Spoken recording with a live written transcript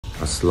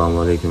Assalamu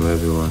alaikum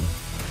everyone.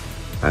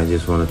 I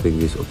just want to take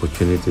this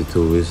opportunity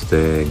to wish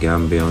the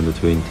Gambia under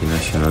 20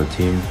 national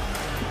team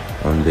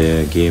on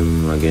their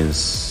game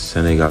against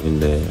Senegal in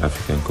the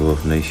African Cup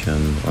of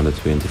Nations under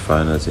 20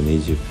 finals in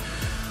Egypt.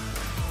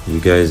 You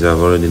guys have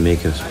already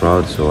made us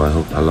proud, so I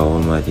hope Allah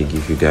Almighty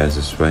give you guys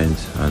the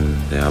strength and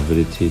the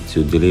ability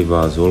to deliver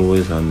as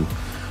always and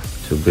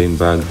to bring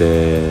back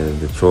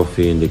the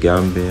trophy in the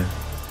Gambia.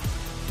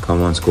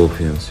 Come on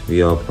Scorpions,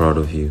 we are proud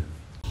of you.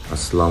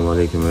 Assalamu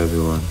alaikum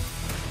everyone.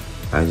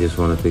 I just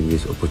want to take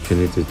this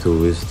opportunity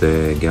to wish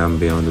the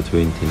Gambia under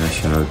 20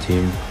 national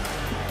team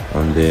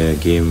on their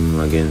game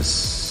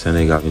against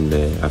Senegal in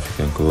the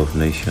African Cup of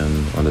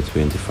Nations under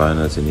 20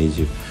 finals in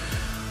Egypt.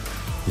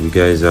 You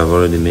guys have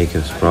already made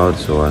us proud,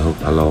 so I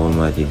hope Allah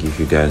Almighty give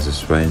you guys the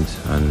strength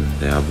and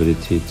the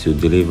ability to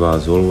deliver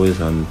as always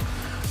and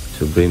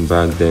to bring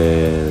back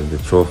the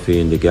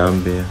trophy in the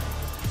Gambia.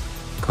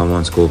 Come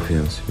on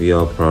Scorpions, we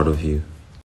are proud of you.